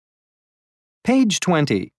Page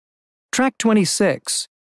 20. Track 26.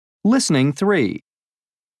 Listening 3.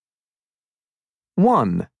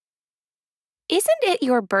 1, Isn't it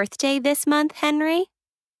your birthday this month, Henry?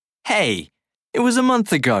 Hey, it was a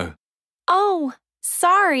month ago. Oh,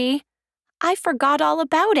 sorry. I forgot all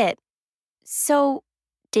about it. So,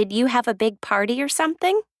 did you have a big party or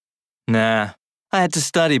something? Nah, I had to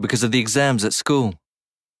study because of the exams at school.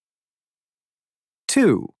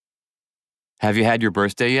 2, Have you had your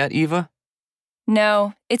birthday yet, Eva?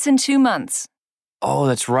 No, it's in 2 months. Oh,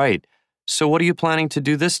 that's right. So what are you planning to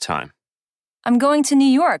do this time? I'm going to New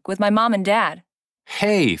York with my mom and dad.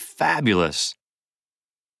 Hey, fabulous.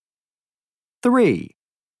 3,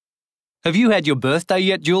 Have you had your birthday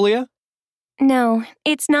yet, Julia? No,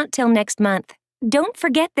 it's not till next month. Don't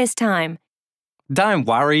forget this time. Don't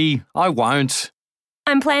worry, I won't.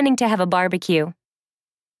 I'm planning to have a barbecue.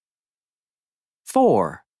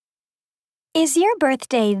 4, Is your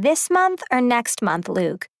birthday this month or next month,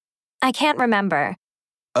 Luke? I can't remember.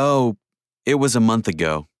 Oh, it was a month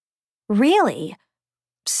ago. Really?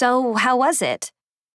 So, how was it?